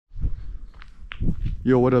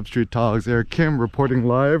Yo, what up, Street Talks? Eric Kim reporting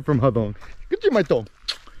live from Hadong. 그치, 말똥?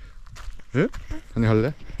 예? 아니,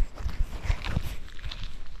 할래?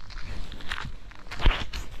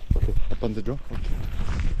 오케이, 아빠한테 줘? 오케이.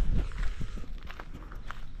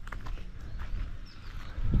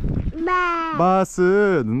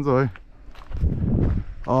 바스, 눈소이.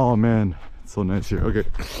 Oh man, it's so nice here. Okay,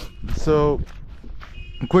 so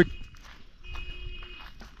quick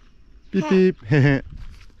beep beep.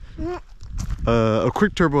 A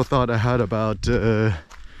quick turbo thought I had about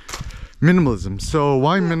minimalism. So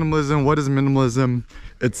why minimalism? What is minimalism?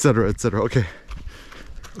 Etc. etc. Okay,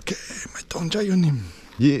 okay, my 동자유님.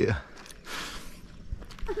 Yeah.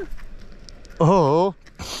 Oh.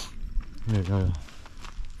 Yeah.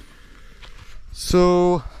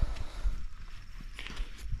 So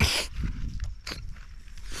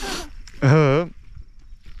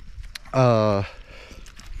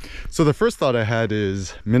so the first thought I had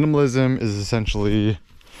is minimalism is essentially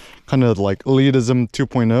kind of like elitism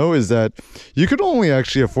 2.0, is that you could only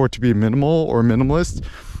actually afford to be minimal or minimalist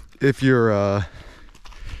if you're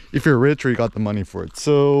rich or you got the money for it.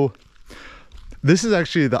 So this is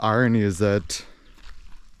actually the irony, is that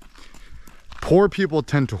poor people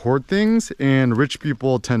tend to hoard things and rich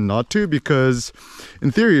people tend not to, because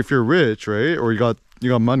in theory, if you're rich, right, or you got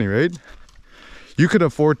money, right, you could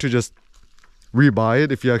afford to just rebuy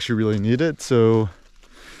it if you actually really need it. So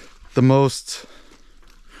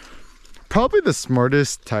probably the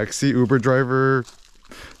smartest taxi Uber driver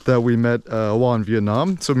that we met while in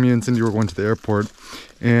Vietnam. So me and Cindy were going to the airport,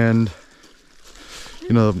 and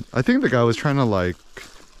I think the guy was trying to like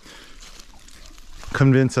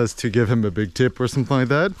convince us to give him a big tip or something like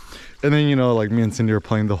that. And then like me and Cindy were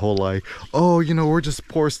playing the whole like, oh, we're just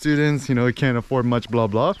poor students, we can't afford much, blah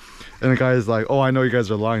blah. And the guy is like, oh, I know you guys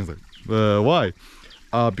are lying. He's like, why?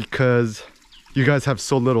 Because you guys have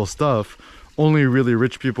so little stuff. Only really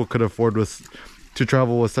rich people could afford to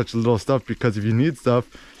travel with such little stuff, because if you need stuff,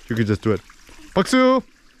 you could just do it. 박수!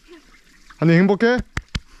 한이 행복해?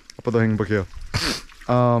 아빠도 행복해요.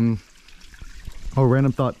 Oh,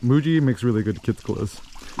 random thought. Muji makes really good kids clothes.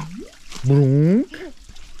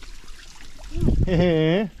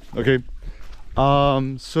 Okay.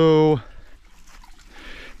 So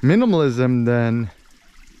minimalism then,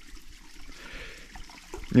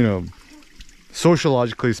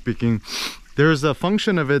 sociologically speaking, there's a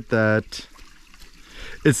function of it that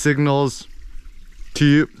it signals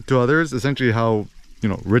to others essentially how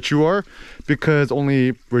rich you are, because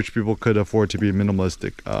only rich people could afford to be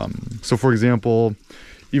minimalistic. So for example,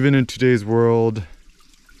 even in today's world,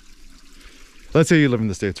 let's say you live in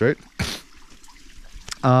the States, right?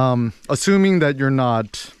 Assuming that you're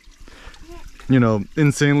not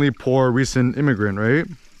insanely poor recent immigrant, right?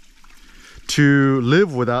 To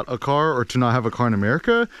live without a car or to not have a car in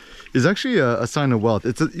America is actually a sign of wealth.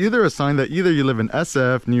 It's either a sign that either you live in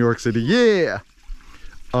SF, New York City, yeah,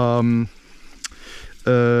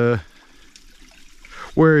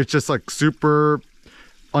 where it's just like super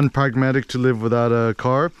unpragmatic to live without a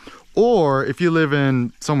car, or if you live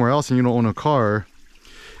in somewhere else and you don't own a car,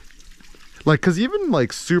 like, because even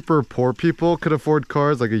like super poor people could afford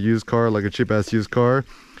cars, like a used car, like a cheap ass used car.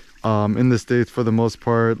 In the States, for the most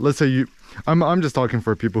part, let's say I'm just talking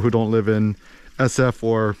for people who don't live in SF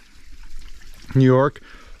or New York.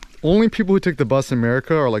 Only people who take the bus in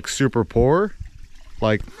America are like super poor,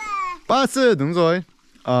 like bus. If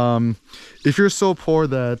you're so poor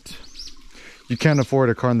that you can't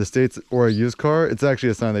afford a car in the States or a used car, it's actually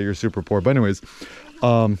a sign that you're super poor. But anyways,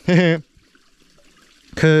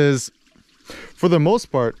 because for the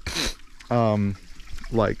most part,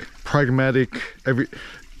 like pragmatic,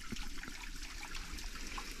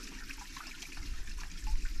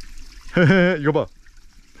 이거 봐.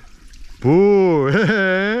 Boo.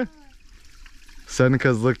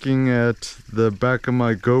 Seneca's looking at the back of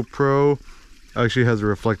my GoPro. Actually has a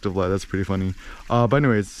reflective light. That's pretty funny. But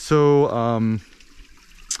anyways, so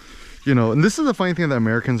and this is the funny thing that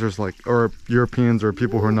Americans are like, or Europeans or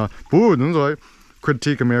people who are not,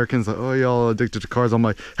 critique Americans like, oh, y'all addicted to cars. I'm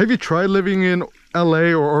like, have you tried living in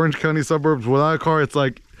LA or Orange County suburbs without a car? It's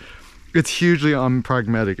like, it's hugely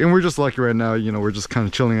unpragmatic. And we're just lucky right now, we're just kind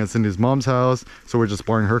of chilling at Cindy's mom's house, so we're just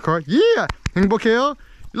borrowing her car. Yeah! 행복해요?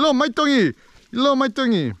 일로 말똥이! 일로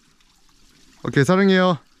말똥이! Okay,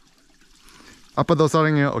 사랑해요. 아빠도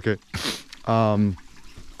사랑해요. Okay.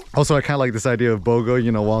 Also, I kind of like this idea of BOGO,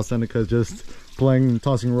 while Seneca's just playing,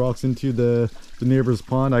 tossing rocks into the neighbor's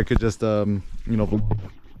pond, I could just, another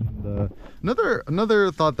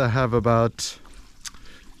thought that I have about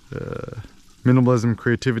minimalism,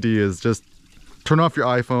 creativity, is just turn off your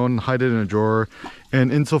iPhone, hide it in a drawer,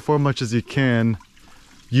 and insofar much as you can,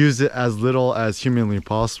 use it as little as humanly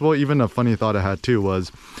possible. Even a funny thought I had too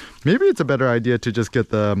was maybe it's a better idea to just get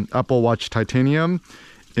the Apple Watch Titanium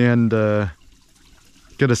and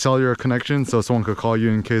get a cellular connection so someone could call you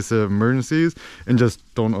in case of emergencies, and just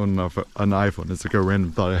don't own an iPhone. It's like a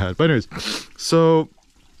random thought I had. But anyways, so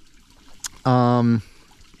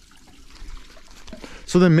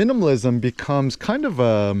so the minimalism becomes kind of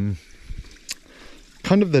the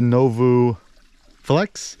Novu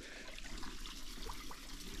flex.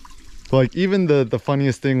 Like, even the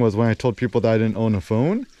funniest thing was when I told people that I didn't own a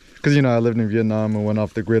phone, because I lived in Vietnam and went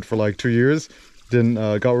off the grid for like 2 years, then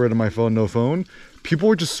got rid of my phone, no phone. People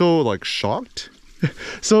were just so like shocked.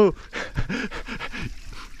 so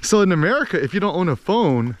in America, if you don't own a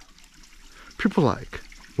phone, people are like,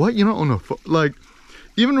 what, you don't own a phone? Like,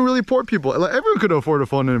 even really poor people, like everyone could afford a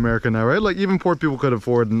phone in America now, right? Like even poor people could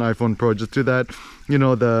afford an iPhone Pro. Just do that,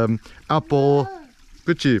 the Apple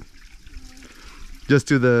Gucci, just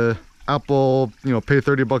do the Apple, pay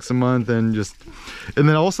 $30 a month, and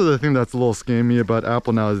then also the thing that's a little scammy about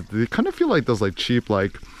Apple now is they kind of feel like those like cheap,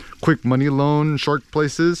 like quick money loan shark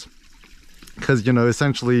places, because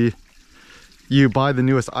essentially you buy the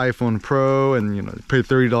newest iPhone Pro and pay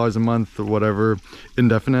 $30 a month or whatever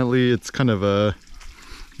indefinitely. It's kind of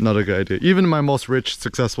not a good idea. Even my most rich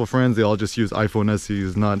successful friends, they all just use iPhone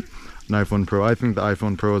SEs, not an iPhone Pro. I think the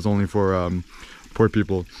iPhone Pro is only for poor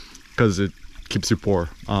people because it keeps you poor.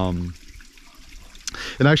 And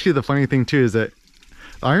actually the funny thing too is that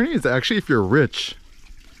the irony is that actually if you're rich,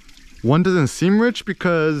 one doesn't seem rich,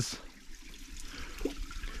 because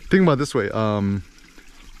think about it this way,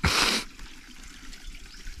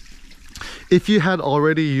 if you had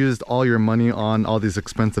already used all your money on all these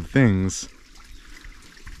expensive things,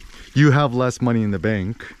 you have less money in the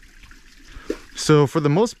bank. So for the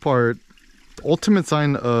most part, the ultimate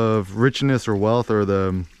sign of richness or wealth, or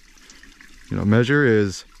the measure,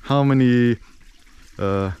 is how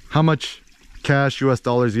much cash, US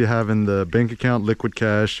dollars, you have in the bank account, liquid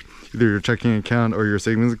cash, either your checking account or your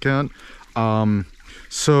savings account.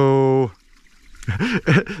 So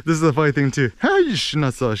this is the funny thing too.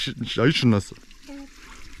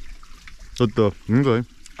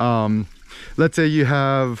 Let's say you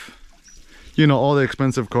have all the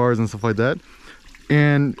expensive cars and stuff like that,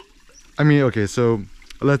 and I mean, okay, so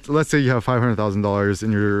let's say you have $500,000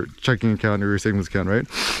 in your checking account or your savings account, right?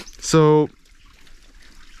 So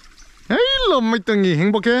멍텅이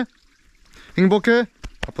행복해? 행복해?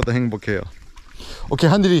 아빠도 행복해요. 오케이,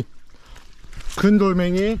 하늘이 큰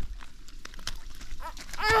돌멩이.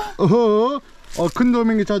 큰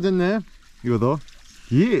돌멩이 찾았네. 이거 더.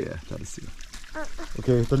 예, 잘했어요.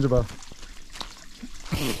 오케이, 던져봐.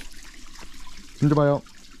 던져봐요.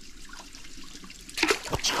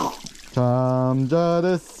 참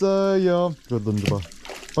잘했어요. 이거 던져봐.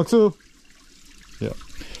 박수. Yeah.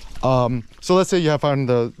 So let's say you have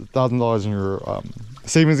 $500,000 in your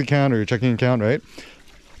savings account or your checking account, right?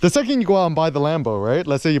 The second you go out and buy the Lambo, right?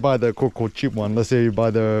 Let's say you buy the quote cheap one. Let's say you buy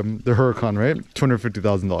the Huracan, right?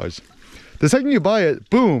 $250,000. The second you buy it,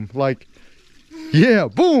 boom, like, yeah,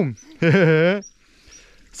 boom.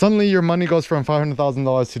 Suddenly your money goes from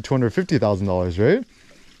 $500,000 to $250,000,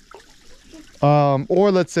 right?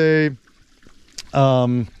 Or let's say, I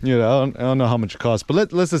don't know how much it costs,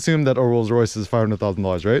 but let's assume that a Rolls Royce is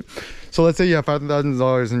 $500,000, right? So let's say you have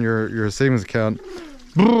 $5,000 in your savings account.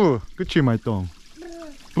 그치, 말똥.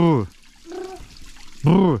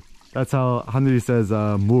 That's how Hanuri says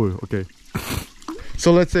물. Okay.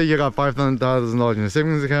 So let's say you got $5,000 in your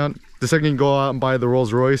savings account. The second you go out and buy the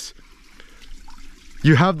Rolls Royce,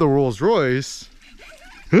 you have the Rolls Royce.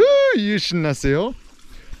 You shouldn't have.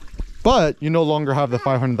 But you no longer have the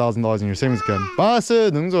 $500,000 in your savings account. But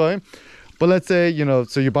let's say,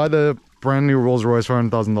 so you buy the brand new Rolls Royce for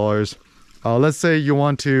 $100,000. Let's say you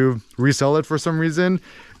want to resell it for some reason,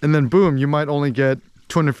 and then boom, you might only get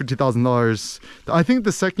 $250,000. I think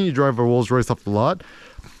the second you drive a Rolls Royce off the lot,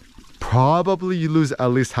 probably you lose at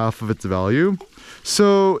least half of its value.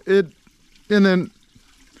 So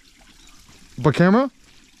but camera?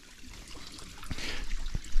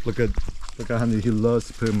 Look at Handy, he loves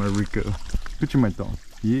to play Rico. 그치 말똥.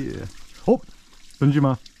 Yeah.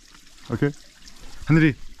 던지마. Okay.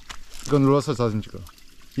 하늘이 이거 눌러서 사진 찍어.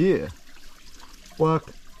 Yeah.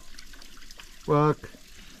 Walk.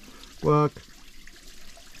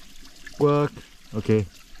 Okay.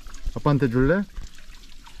 아빠한테 줄래?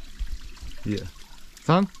 Yeah.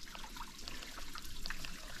 상?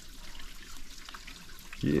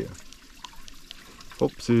 Yeah.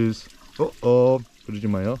 Oopsies. 그러지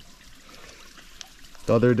마요.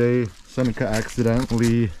 The other day, Seneca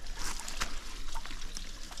accidentally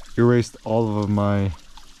erased all of my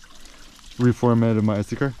reformatted my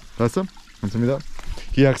SD card. That's him. 감사합니다.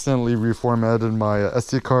 He accidentally reformatted my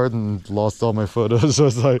SD card and lost all my photos. So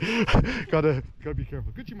it's like, gotta be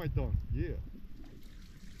careful. Gucci my dong. Yeah.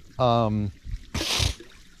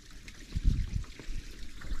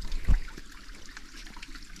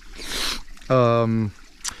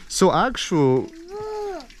 So actual.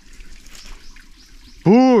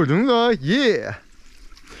 오, 누군가? 예.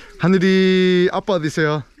 하늘이 아빠 어디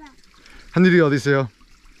있어요? 하늘이 어디 있어요?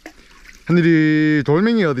 하늘이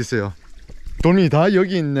돌멩이 어디 있어요? 돌멩이 다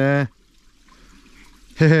여기 있네.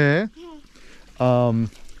 헤헤.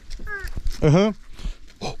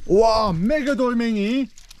 와, 메가 돌멩이.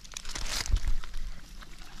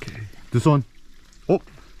 오케이. 두 손.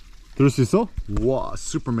 들을 수 있어? 와,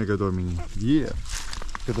 슈퍼 메가 돌멩이. 예.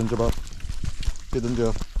 이렇게 던져봐. 이렇게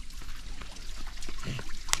던져.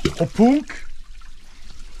 퐁크.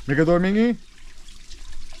 메가 돌멩이.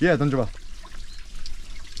 예, 던져봐.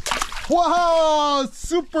 와,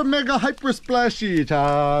 super mega hyper splashy.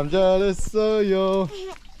 참 잘했어요.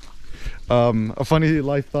 A funny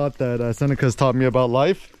life thought that Seneca's taught me about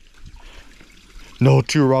life. No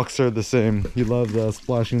two rocks are the same. He loves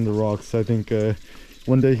splashing the rocks. I think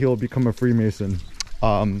one day he'll become a Freemason.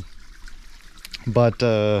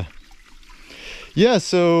 Yeah,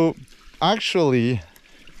 so actually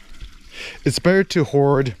it's better to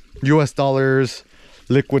hoard US dollars,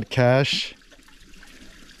 liquid cash,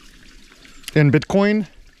 and Bitcoin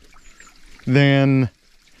than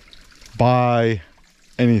buy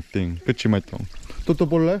anything. 그치 말통. 또또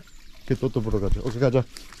볼래? 오케이, 또또 보러 가자. 오케이, 가자.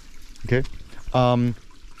 Okay.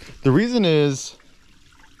 The reason is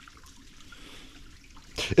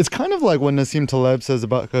it's kind of like what Nassim Taleb says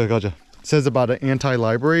about an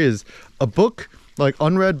anti-library is a book, like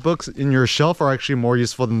unread books in your shelf are actually more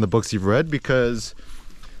useful than the books you've read because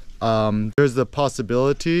there's the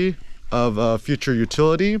possibility of future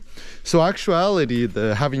utility. So actuality,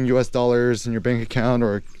 the having US dollars in your bank account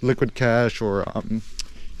or liquid cash or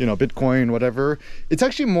you know, Bitcoin, whatever, it's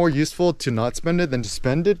actually more useful to not spend it than to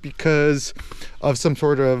spend it because of some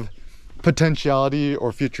sort of potentiality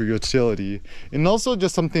or future utility. And also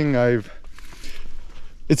just something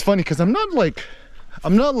it's funny because I'm not like a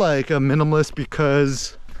minimalist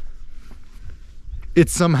because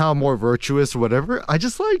it's somehow more virtuous or whatever. I'm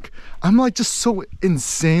just so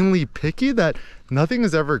insanely picky that nothing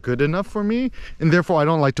is ever good enough for me, and therefore I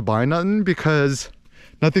don't like to buy nothing because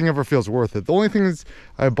nothing ever feels worth it. The only things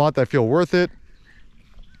I bought that feel worth it.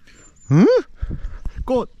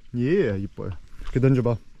 꽃. Yeah, 이뻐요. 이렇게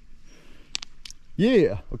던져봐.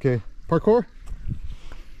 Yeah. Okay. Parkour.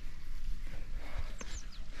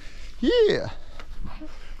 Yeah.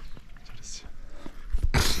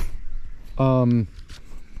 The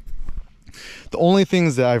only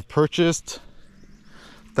things that I've purchased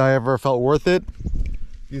that I ever felt worth it,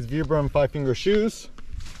 these Vibram 5-finger shoes.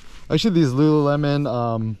 Actually, these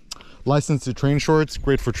Lululemon License to Train shorts,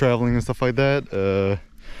 great for traveling and stuff like that.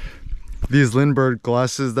 These Lindbergh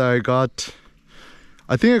glasses that I got,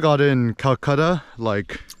 I think I got it in Calcutta,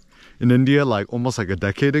 like in India, like almost like a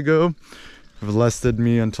decade ago. Have lasted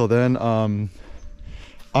me until then.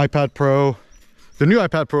 iPad Pro, the new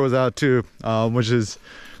iPad Pro is out too, which is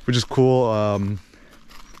cool.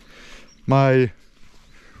 My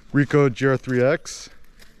Ricoh GR3X,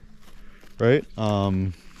 right?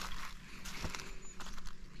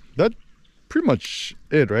 That's pretty much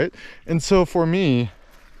it, right? And so for me,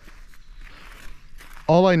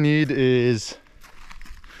 all I need is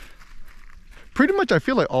pretty much, I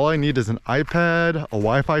feel like all I need is an iPad, a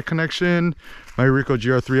Wi-Fi connection, my Ricoh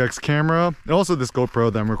GR3X camera, and also this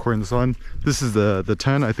GoPro that I'm recording this on. This is the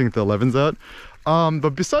 10, I think the 11's out. But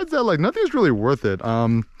besides that, like nothing's really worth it.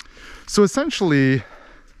 So essentially,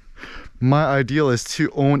 my ideal is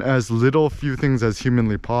to own as little few things as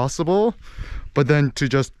humanly possible, but then to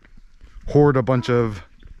just hoard a bunch of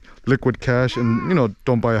liquid cash and, you know,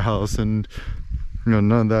 don't buy a house and, you know,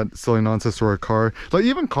 none of that silly nonsense or a car. Like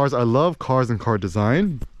even cars, I love cars and car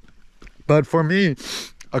design, but for me,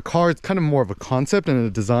 a car is kind of more of a concept and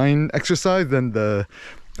a design exercise than the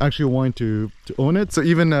actually wanting to own it. So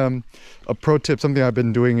even a pro tip, something I've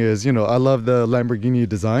been doing is, you know, I love the Lamborghini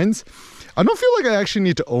designs. I don't feel like I actually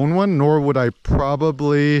need to own one, nor would I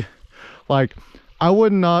probably, like, I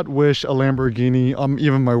would not wish a Lamborghini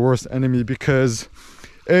even my worst enemy, because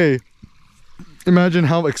imagine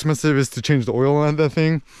how expensive it is to change the oil on that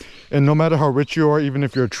thing, and no matter how rich you are, even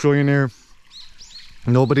if you're a trillionaire,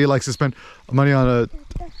 nobody likes to spend money on a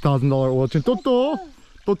 $1,000 oil change. Toto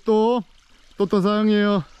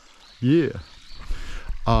사랑해요. Yeah.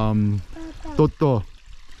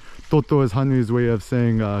 Toto is Hanu's way of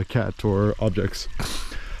saying cat or objects.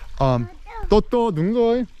 Toto, đúng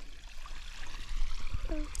rồi.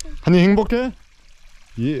 한이 행복해?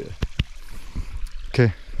 Yeah.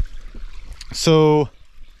 Okay. So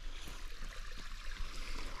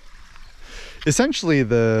essentially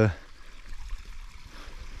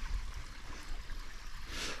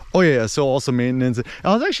oh yeah, so also maintenance.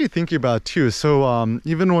 I was actually thinking about too. So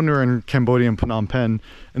even when we were in Cambodia and Phnom Penh,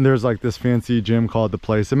 and there's like this fancy gym called The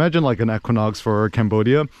Place. Imagine like an Equinox for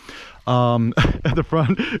Cambodia. At the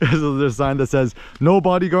front is a sign that says no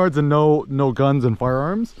bodyguards and no guns and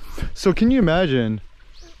firearms. So can you imagine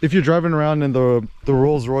if you're driving around in the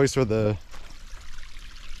Rolls Royce or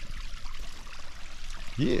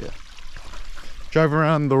driving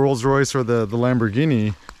around the Rolls Royce or the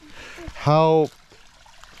Lamborghini, how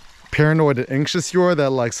paranoid and anxious you are that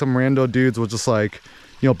like some rando dudes will just like,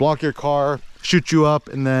 you know, block your car, shoot you up,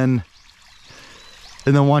 and then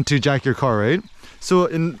want to jack your car, right? So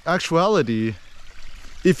in actuality,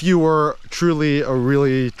 if you were truly a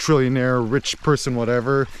really trillionaire, rich person,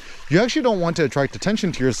 whatever, you actually don't want to attract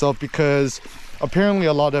attention to yourself, because apparently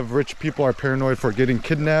a lot of rich people are paranoid for getting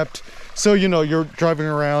kidnapped. So, you know, you're driving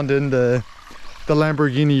around in the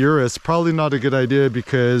Lamborghini Urus, probably not a good idea,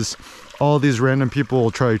 because all these random people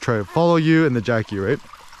will try to follow you and they jack you, right?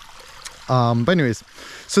 But anyways,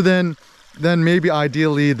 so then maybe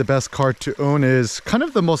ideally the best car to own is kind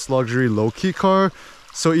of the most luxury low-key car.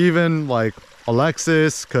 So even like a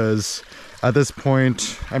Lexus, because at this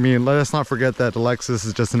point, I mean, let us not forget that the Lexus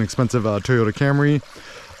is just an expensive Toyota Camry.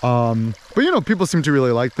 But you know, people seem to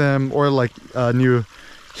really like them, or like new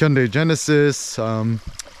Hyundai Genesis.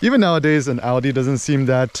 Even nowadays an Audi doesn't seem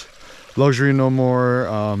that luxury no more.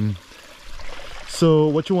 So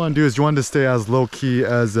what you want to do is you want to stay as low-key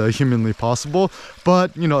as humanly possible,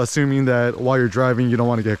 but you know, assuming that while you're driving you don't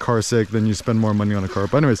want to get car sick, then you spend more money on a car.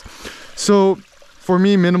 But anyways, so for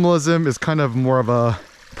me, minimalism is kind of more of a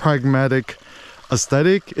pragmatic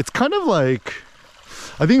aesthetic. It's kind of like,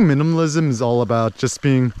 I think minimalism is all about just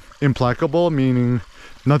being implacable, meaning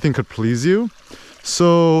nothing could please you.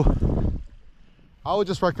 So I would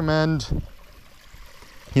just recommend,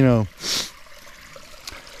 you know,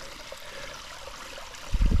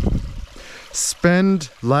 spend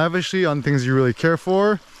lavishly on things you really care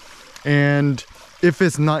for, and if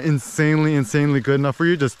it's not insanely good enough for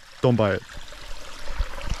you, just don't buy it.